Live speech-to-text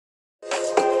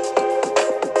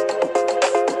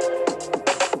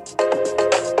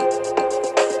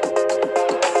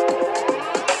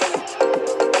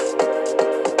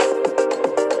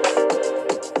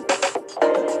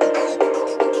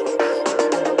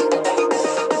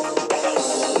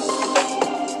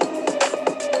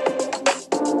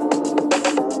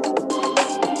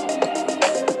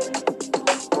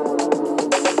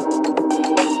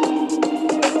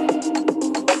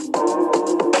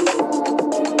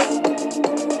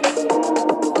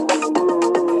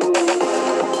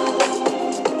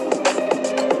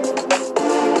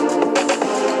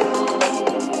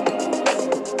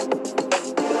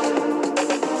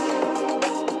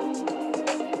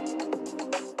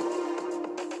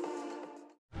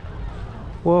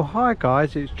Well, hi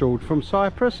guys, it's George from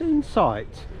Cyprus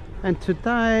Insight, and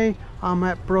today I'm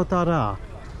at Protaras.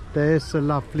 There's a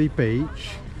lovely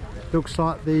beach. Looks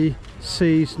like the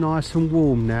sea's nice and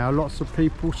warm now, lots of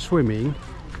people swimming.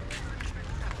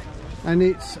 And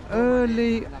it's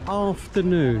early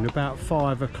afternoon, about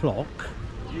 5 o'clock.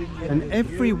 And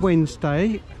every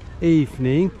Wednesday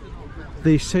evening,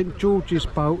 the St Georgios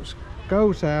boats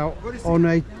goes out on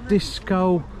a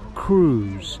disco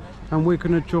cruise. And we're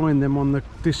going to join them on the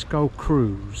disco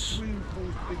cruise.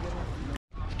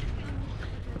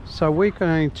 So we're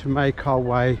going to make our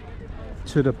way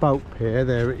to the boat pier.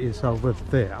 There it is over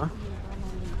there.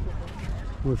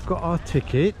 We've got our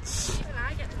tickets.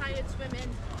 I get tired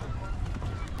swimming.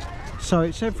 So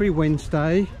it's every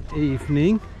Wednesday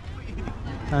evening,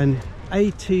 and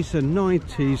 80s and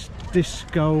 90s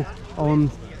disco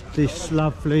on this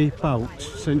lovely boat,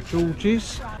 St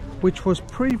Georgios, which was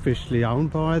previously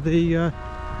owned by the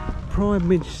Prime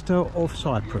Minister of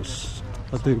Cyprus,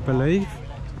 I do believe.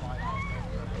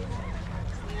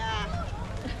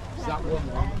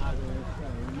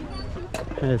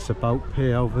 There's a boat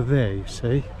pier over there, you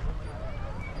see.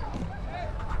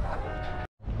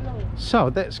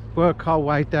 So let's work our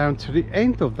way down to the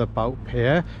end of the boat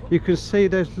pier. You can see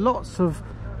there's lots of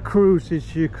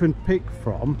cruises you can pick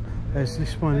from. There's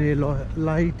this one here,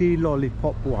 Lady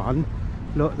Lollipop one.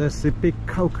 Look, there's the big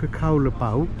Coca-Cola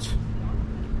boat,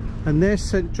 and there's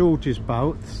St George's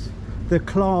boats, the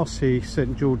classy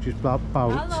St George's boat.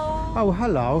 Hello. Oh,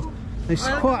 hello. It's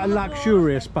quite a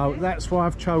luxurious boat, that's why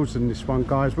I've chosen this one,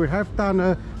 guys. We have done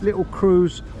a little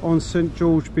cruise on St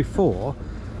George before,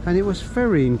 and it was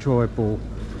very enjoyable.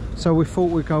 So we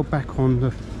thought we'd go back on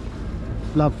the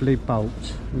lovely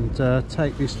boat and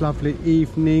take this lovely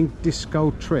evening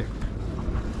disco trip.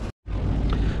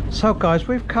 So guys,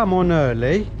 we've come on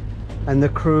early and the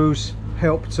cruise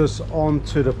helped us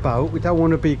onto the boat. We don't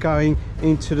want to be going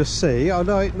into the sea,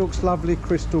 although it looks lovely,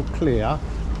 crystal clear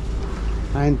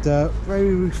and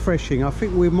very refreshing. I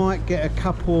think we might get a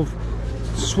couple of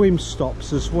swim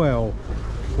stops as well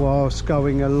whilst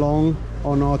going along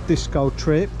on our disco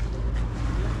trip.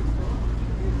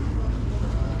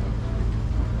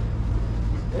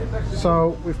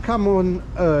 So we've come on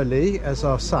early, as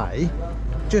I say,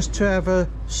 just to have a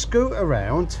scoot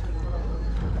around,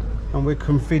 and we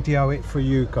can video it for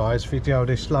you guys, video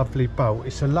this lovely boat.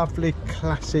 It's a lovely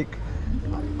classic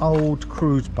old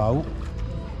cruise boat.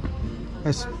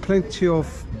 There's plenty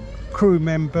of crew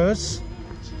members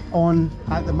on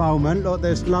at the moment. Look,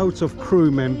 there's loads of crew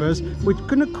members. We're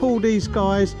going to call these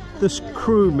guys the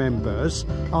crew members,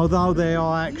 although they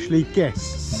are actually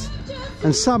guests,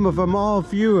 and some of them are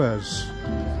viewers.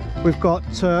 We've got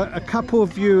a couple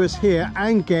of viewers here,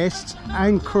 and guests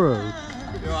and crew.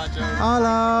 You alright, Joe?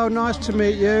 Hello, nice to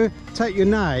meet you. Take your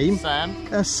name.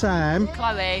 Sam. Sam.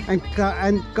 Chloe.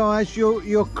 And guys,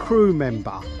 you're crew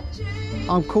member.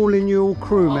 I'm calling you all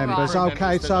crew members. Right.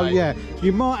 Okay, so yeah,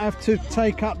 you might have to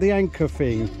take up the anchor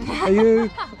thing. Are you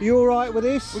all right with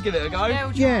this? We'll give it a go.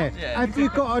 Yeah. Have you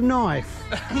got a knife?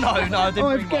 No, I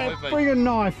didn't bring one with me. Bring a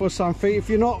knife or something. If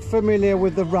you're not familiar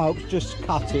with the ropes, just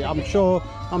cut it. I'm sure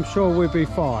we'll be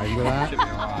fine with that.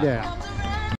 Right.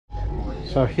 Yeah.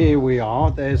 So here we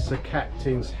are. There's the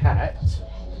captain's hat.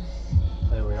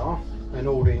 There we are, and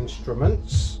all the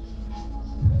instruments.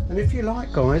 And if you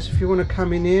like, guys, if you want to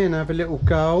come in here and have a little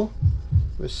go,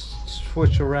 let's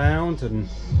switch around and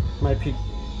maybe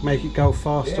make it go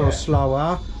faster or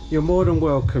slower, you're more than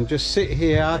welcome. Just sit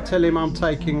here, tell him I'm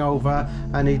taking over,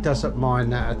 and he doesn't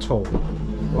mind that at all.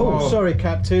 Oh, sorry,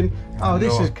 Captain. Oh,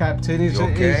 this is Captain. He's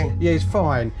okay? He's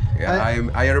fine. Yeah,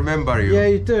 I remember you. Yeah,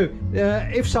 you do.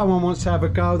 If someone wants to have a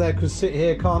go, they can sit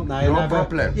here, can't they? No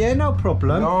problem. Yeah, no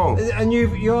problem. No. And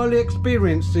you're only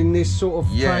experienced in this sort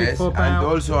of trade Yes, for about... and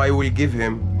also I will give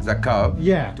him the cup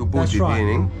to put that's it right.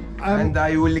 in, and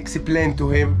I will explain to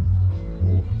him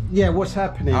what's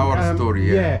happening. our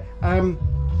story. Yeah.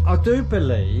 I do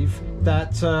believe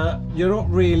that you're not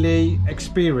really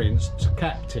experienced,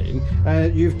 Captain.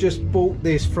 You've just bought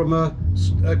this from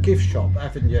a gift shop,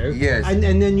 haven't you? Yes. And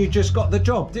then you just got the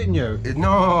job, didn't you?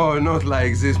 No, not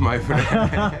like this, my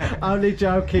friend. Only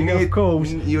joking, of course.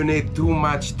 You need too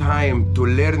much time to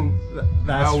learn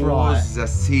how was the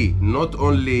sea. Not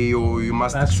only you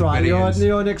must experience. Right.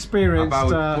 You're inexperienced.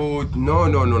 About boat. No.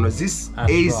 This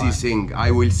easy thing.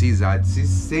 I will see that.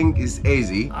 This thing is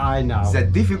easy. I know. The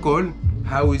difficult.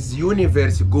 How is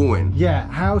universe going? Yeah,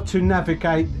 how to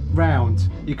navigate round.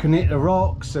 You can hit the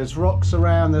rocks, there's rocks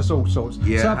around, there's all sorts.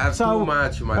 Yeah, too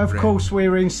much, my friend. Of course,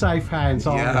 we're in safe hands,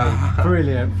 aren't we?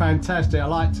 Brilliant, fantastic. I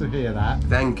like to hear that.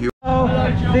 Thank you. Oh,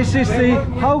 this is the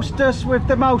hostess with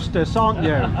the mostess, aren't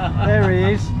you? There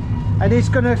he is. and he's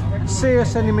going to see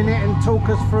us in a minute and talk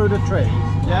us through the trip.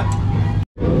 Yeah.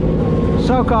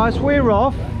 So guys, we're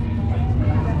off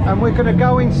and we're going to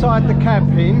go inside the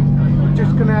camping. We're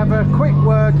just going to have a quick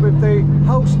word with the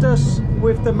hostess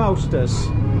with the mostess.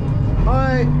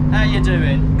 Hi. How you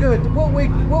doing? Good. What we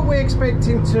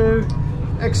expecting to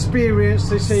experience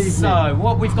this evening? So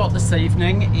what we've got this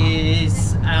evening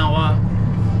is our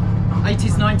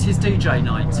 80s 90s DJ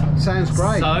night. Sounds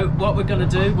great. So what we're going to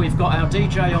do, we've got our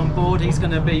DJ on board. He's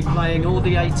going to be playing all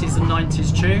the 80s and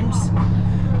 90s tunes.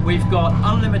 We've got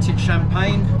unlimited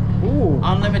champagne. Ooh.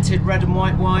 Unlimited red and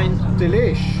white wine.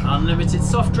 Delish. Unlimited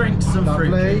soft drinks and Lovely.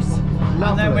 fruit juice.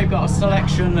 And then we've got a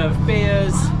selection of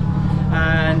beers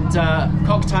and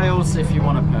cocktails if you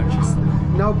want to purchase them.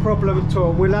 No problem at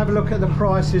all. We'll have a look at the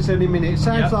prices in a minute. It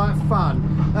sounds like fun.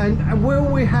 And will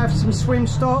we have some swim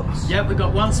stops? Yeah, we've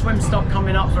got one swim stop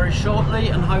coming up very shortly,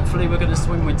 and hopefully we're going to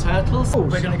swim with turtles.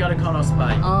 We're going to go to Conos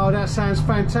Bay. Oh, that sounds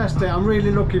fantastic. I'm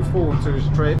really looking forward to this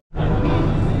trip.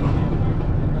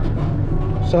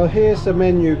 So here's the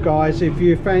menu, guys. If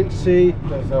you fancy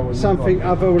something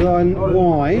other than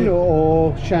wine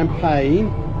or champagne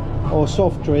or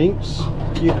soft drinks,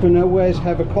 you can always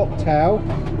have a cocktail.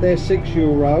 They're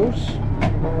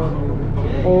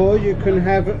 €6. Or you can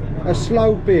have a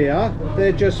slow beer.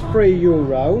 They're just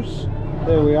 €3.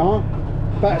 There we are.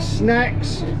 But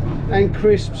snacks and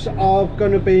crisps are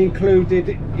going to be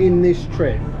included in this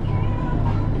trip.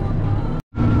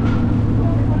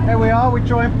 Here we are, we're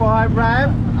joined by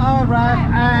Rav. Oh, Rav,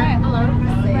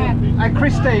 and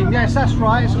Christine. Yes, that's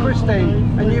right, it's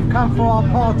Christine. And you've come for our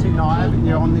party night, haven't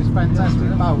you, on this fantastic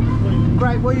boat?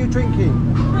 Great, what are you drinking?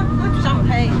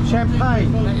 Champagne.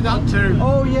 Champagne. That too.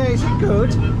 Oh yeah, is it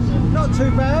good? Not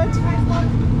too bad.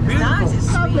 Nice,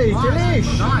 it's Lovely,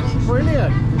 delish. Nice.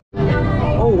 Brilliant.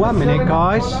 Oh, 1 minute,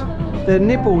 guys. The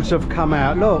nibbles have come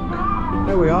out, look.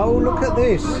 There we are. Oh, look at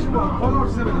this. Some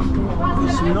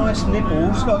nice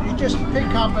nibbles. Look, you just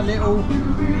pick up a little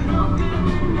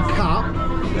cup.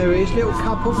 There it is, little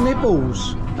cup of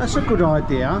nibbles. That's a good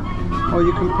idea. Or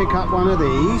you can pick up one of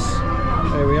these.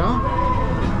 There we are.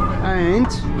 And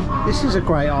this is a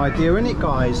great idea, isn't it,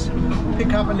 guys?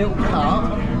 Pick up a little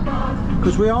cup,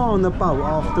 because we are on the boat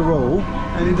after all,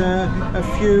 and a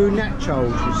few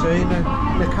nachos, you see, in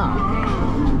the cup.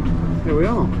 Here we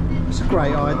are. It's a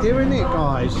great idea, isn't it,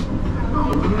 guys?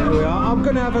 Here we are. I'm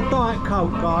going to have a Diet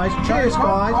Coke, guys. Cheers,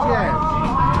 guys. Yeah.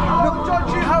 Look,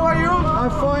 Georgie, how are you?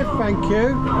 I'm fine, thank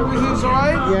you. Everything's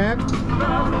alright? Yeah.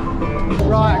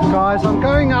 Right, guys, I'm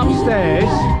going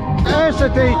upstairs. There's the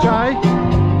DJ.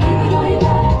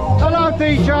 Hello,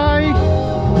 DJ.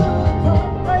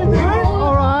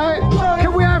 Alright.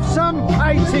 Can we have some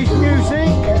 80s music?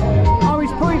 Oh,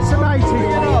 he's putting some 80s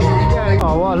on. Yeah.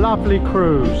 Oh, what a lovely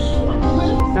cruise.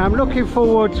 Now I'm looking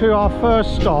forward to our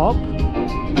first stop,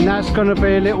 and that's going to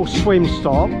be a little swim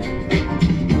stop.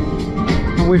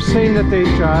 And we've seen the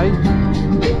DJ.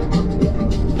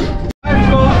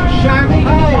 I've got champagne.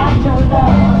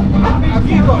 Have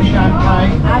you got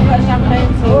champagne? I've got champagne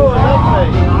too. Oh, lovely.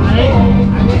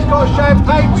 And he's got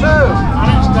champagne too. And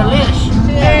it's delish.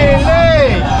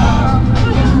 Delish.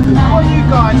 What you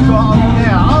guys got on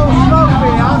there? Oh, slow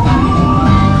beer.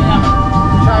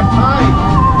 Champagne.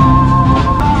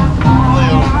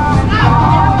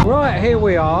 Right, here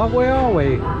we are. Where are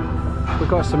we? We've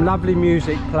got some lovely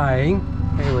music playing.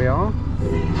 Here we are.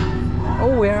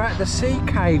 Oh, we're at the sea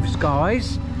caves,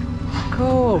 guys.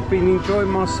 Cool. Been enjoying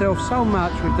myself so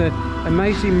much with the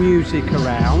amazing music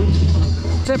around.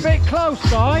 It's a bit close,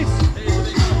 guys.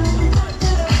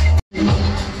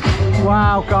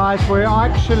 Wow, guys, we're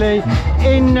actually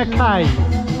in the cave.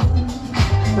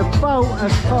 The boat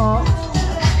has parked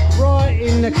right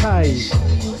in the cave.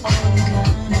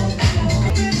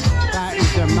 That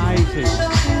is amazing.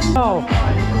 Oh,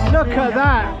 look at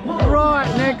that, right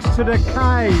next to the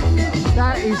cave.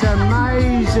 That is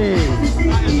amazing.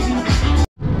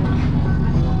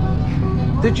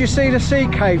 Did you see the sea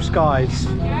caves, guys?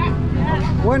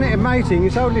 Wasn't it amazing?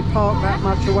 It's only parked that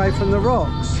much away from the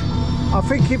rocks. I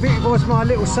think if it was my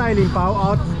little sailing boat,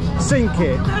 I'd sink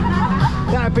it.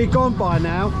 That'd be gone by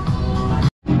now.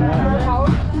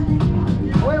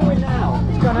 Where are we now?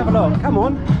 Let's go and have a look. Come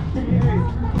on.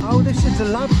 Oh, this is the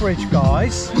Love Bridge,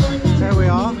 guys. There we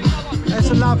are. There's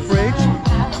the Love Bridge.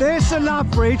 There's the Love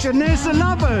Bridge, and there's the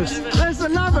lovers. There's the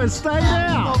lovers. Stay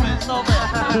there. Stop it.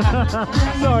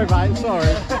 Sorry, mate. Sorry.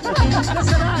 Look at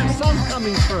that. Sun's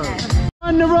coming through.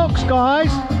 Mind the rocks,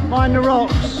 guys. Mind the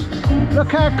rocks.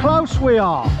 Look how close we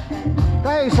are.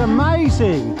 That is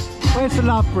amazing. Where's the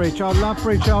Love Bridge? Oh, Love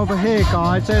Bridge over here,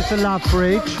 guys. There's the Love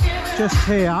Bridge. Just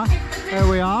here. There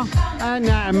we are. Isn't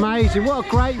that amazing? What a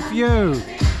great view.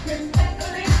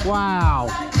 Wow.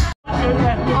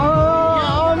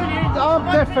 Oh, I'm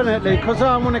definitely, because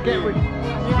I want to get rid.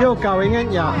 You're going,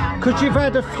 ain't you? Because you've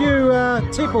had a few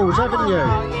tibbles, haven't you?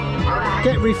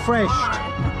 Get refreshed.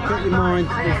 Get your mind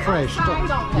refreshed.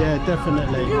 Yeah,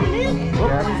 definitely.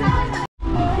 Yeah.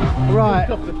 Right.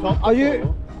 Are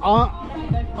you?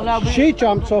 She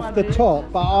jumps off the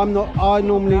top, but I'm not. I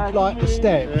normally like the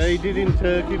steps. Yeah, he did in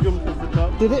Turkey, jumped off the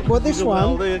top. Did it? Well, this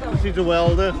one. Because he's a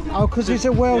welder. Oh, because he's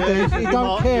a welder. Yeah, he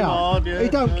don't care. Hard, yeah. He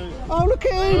don't. Oh, look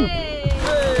at him!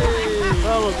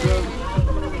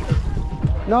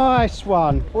 Nice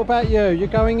one. What about you? You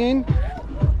going in?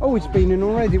 Oh, he's been in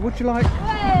already. Would you like?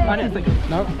 I didn't think.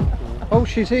 No. Oh,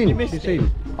 she's in. She's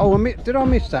in. Oh, did I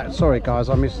miss that? Sorry, guys,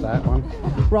 I missed that one.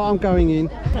 Right, I'm going in.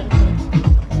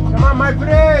 Come on, my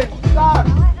friend. Stop.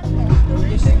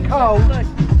 Is it cold?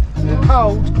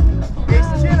 Cold? It's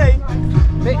chilly.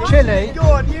 Bit chilly? Go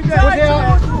on, you go.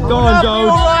 Go on, George.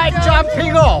 Alright,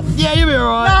 jumping off. Yeah, you'll be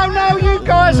alright. No, you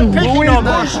guys are picking on me.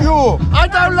 You. I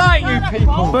don't like you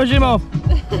people. Push him off.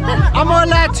 Am I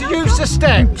allowed to use the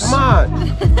steps? Come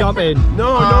on. Jump in.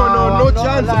 No I'm not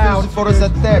chance allowed. for the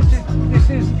steps.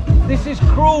 This is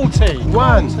cruelty.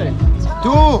 1, 2, 3.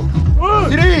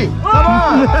 Come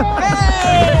on.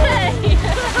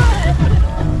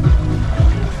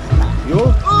 You?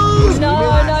 No.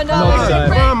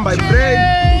 Come on, my friend.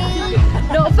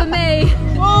 Not for me.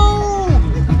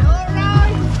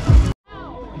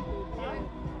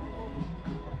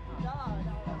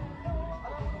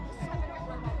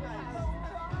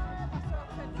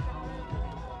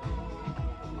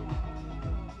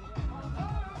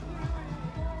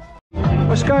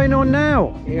 What's going on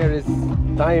now? Here is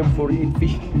time for eat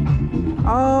fish.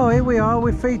 Oh, here we are.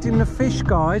 We're feeding the fish,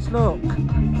 guys. Look.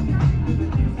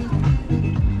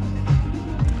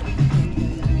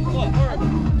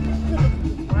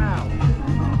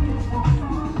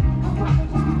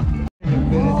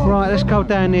 Right, let's go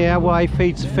down here while he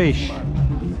feeds the fish.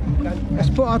 Let's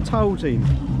put our toes in.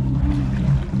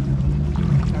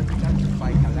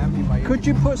 Could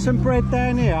you put some bread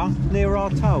down here near our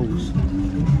toes?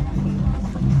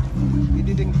 He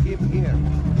didn't came here.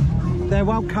 They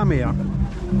won't come here.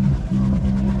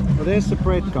 Well, there's the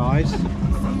bread, guys.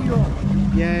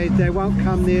 Yeah, they won't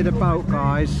come near the boat,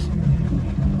 guys.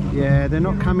 Yeah, they're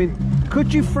not coming.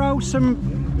 Could you throw some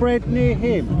bread near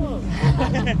him?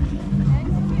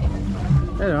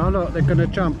 There, oh, look, they're going to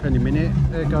jump any minute.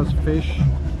 There goes the fish.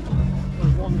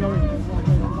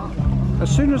 As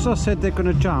soon as I said they're going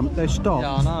to jump, they stopped.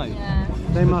 Yeah, I know. Yeah.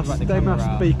 They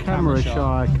must be camera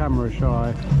shy.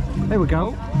 There we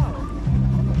go.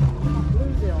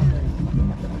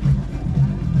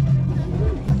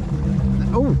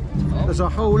 Oh, there's a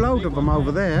whole load of them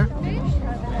over there.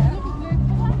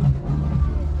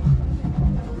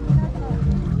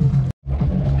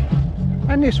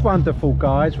 And it's wonderful,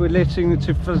 guys. We're listening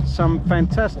to some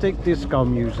fantastic disco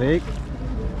music,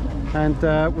 and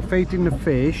we're feeding the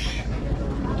fish.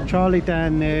 Charlie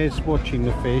down there is watching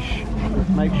the fish,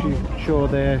 makes sure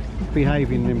they're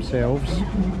behaving themselves.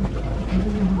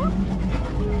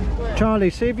 Charlie,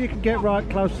 see if you can get right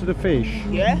close to the fish.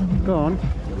 Yeah? Go on.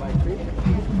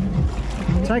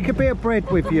 Take a bit of bread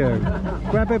with you.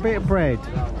 Grab a bit of bread.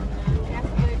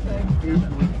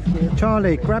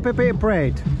 Charlie, grab a bit of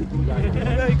bread.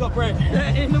 Yeah, you got bread.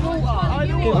 In the water.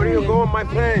 Where are you going, my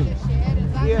friend?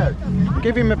 Here.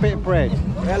 Give him a bit of bread.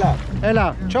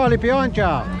 Ella, Charlie behind you.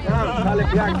 Charlie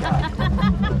Bianca.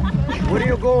 Where are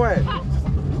you going?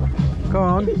 Go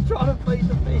on. He's trying to feed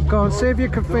the fish. Go on, see if you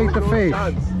can feed the fish.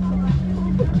 I don't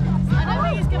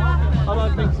think it's going to happen. I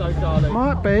don't think so, Charlie.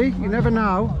 Might be, you never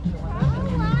know.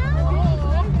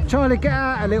 Charlie, get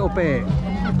out a little bit.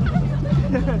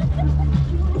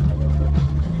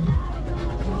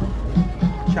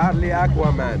 Charlie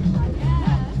Aquaman.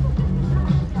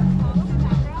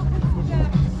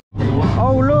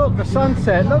 Oh look, the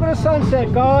sunset. Look at the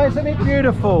sunset, guys. Isn't it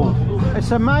beautiful?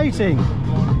 It's amazing.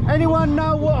 Anyone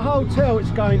know what hotel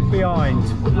it's going behind?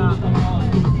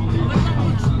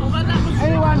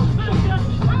 Anyone?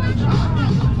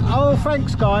 Oh,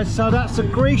 thanks, guys. So that's the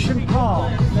Grecian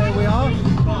Park. There we are.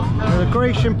 The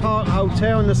Grecian Park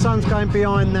Hotel, and the sun's going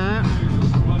behind that.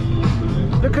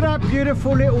 Look at that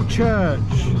beautiful little church.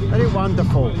 Isn't it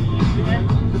wonderful?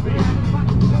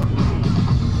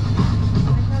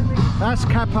 That's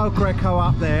Capo Greco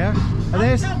up there.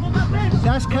 And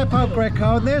that's Capo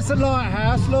Greco. And there's the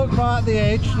lighthouse. Look right at the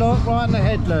edge. Look right on the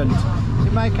headland.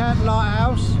 You make out the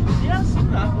lighthouse? Yes.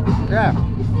 Yeah.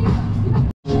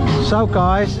 So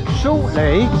guys,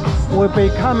 shortly we'll be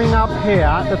coming up here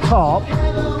at the top,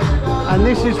 and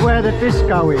this is where the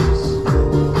disco is.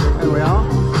 There we are.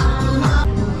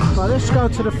 So let's let's go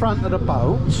to the front of the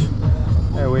boat.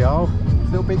 There we are. It's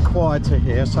a little bit quieter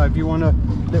here, so if you want a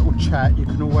little chat, you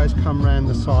can always come round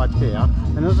the side here.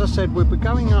 And as I said, we'll be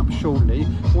going up shortly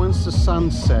once the sun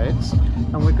sets,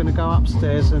 and we're going to go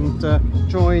upstairs and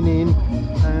join in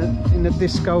the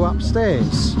disco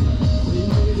upstairs.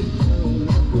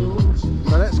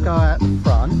 So let's go out the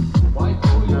front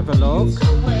and have a look.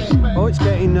 Oh, it's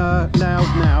getting loud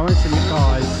now, isn't it,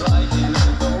 guys?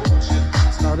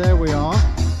 So there we are.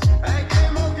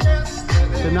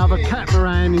 There's another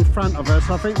catamaran in front of us.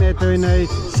 I think they're doing a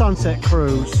sunset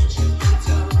cruise.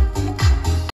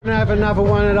 We're going to have another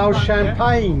one of those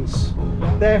champagnes.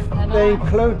 They're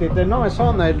included. They're nice,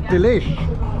 aren't they? Delish.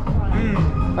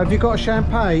 Have you got a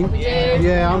champagne?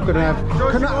 Yeah, I'm going to have.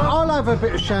 I'll have a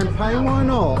bit of champagne. Why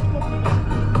not?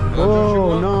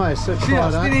 Oh, nice. Let's try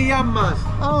that.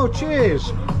 Oh,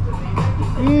 cheers.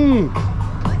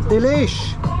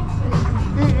 Delish.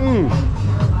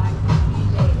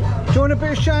 Do you want a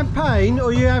bit of champagne, or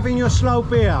are you having your slow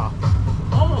beer? I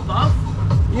want both.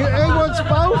 Who wants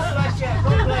both?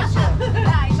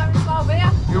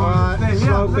 Right,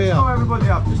 slow beer. Everybody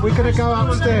up. We're going to go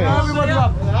upstairs. Everybody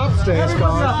up. Upstairs,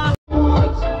 guys.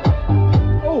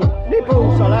 Oh,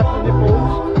 nipples. I'll have the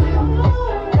nipples.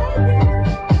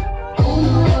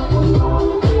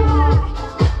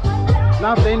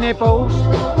 Lovely nipples.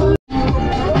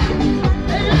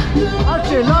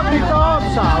 Actually, lovely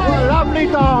dancer. What a lovely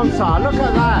dancer. Look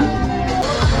at that.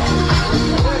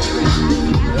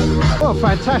 What a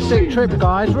fantastic trip,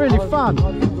 guys. Really fun.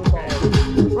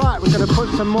 Right, we're going to put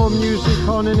some more music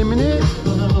on in a minute.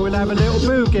 We'll have a little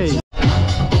boogie.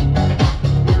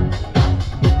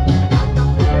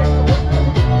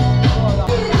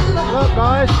 Look,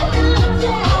 guys.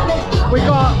 We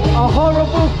got a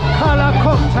horrible colour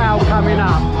cocktail coming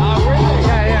up. Oh, really?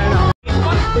 Yeah, no.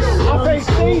 I think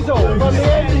diesel from the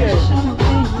engine.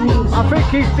 I think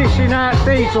he's dishing out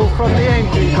diesel from the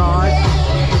engine, guys.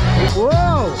 Whoa!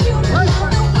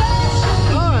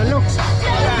 Oh, it looks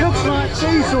like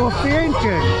diesel off the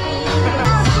engine.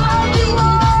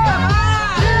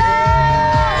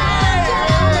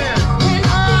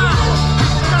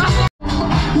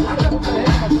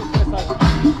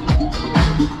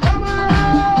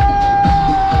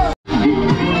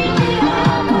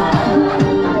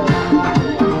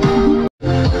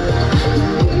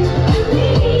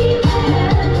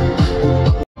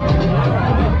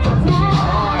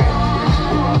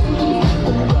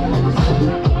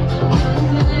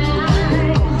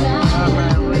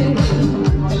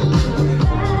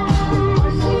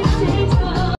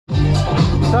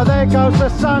 Goes the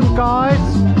sun, guys,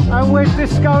 and we're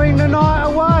discoing the night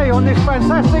away on this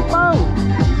fantastic boat.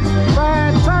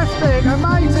 Fantastic,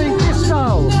 amazing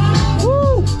disco.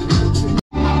 Woo!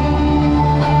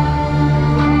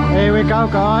 Here we go,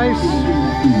 guys,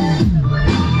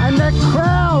 and the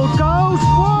crowd goes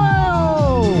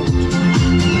wild.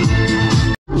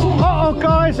 Uh-oh,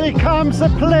 guys, here comes the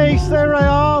police. There they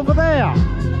are over there.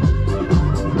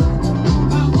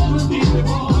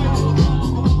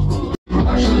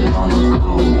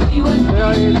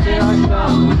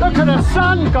 Look at the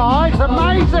sun, guys,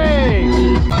 amazing!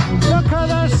 Look at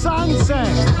the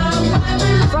sunset,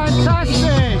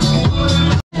 fantastic!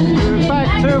 Back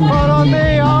to follow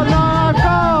me, oh no,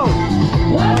 go!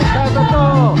 There's the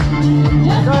door!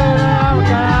 Go now,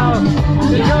 girl!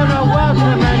 You're not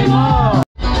welcome anymore!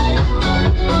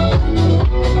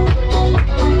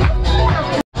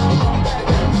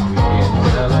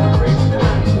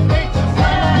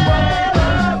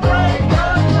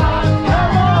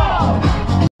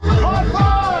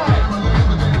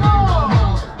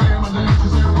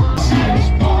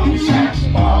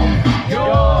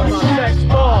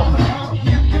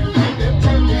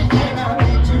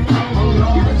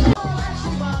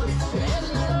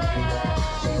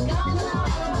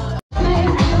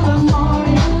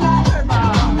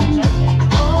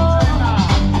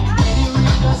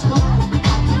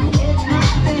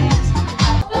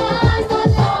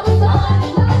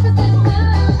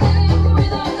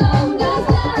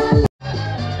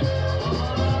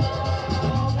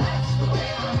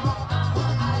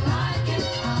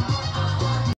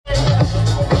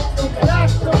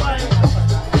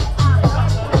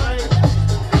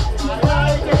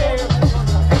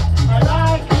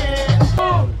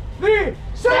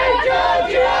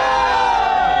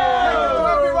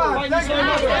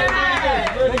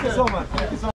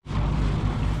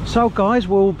 So guys,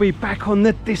 we'll be back on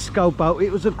the disco boat. It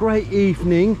was a great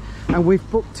evening and we've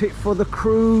booked it for the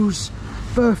cruise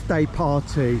birthday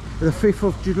party, the 5th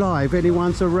of July. If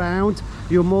anyone's around,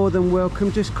 you're more than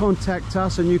welcome. Just contact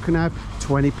us and you can have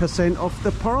 20% off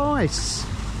the price.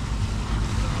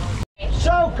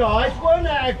 So Well guys, wasn't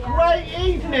that a great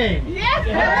evening?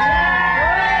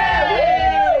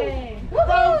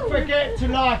 Don't forget to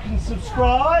like and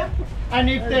subscribe, and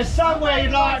if there's somewhere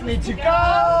you'd like me to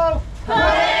go, put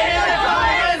it in the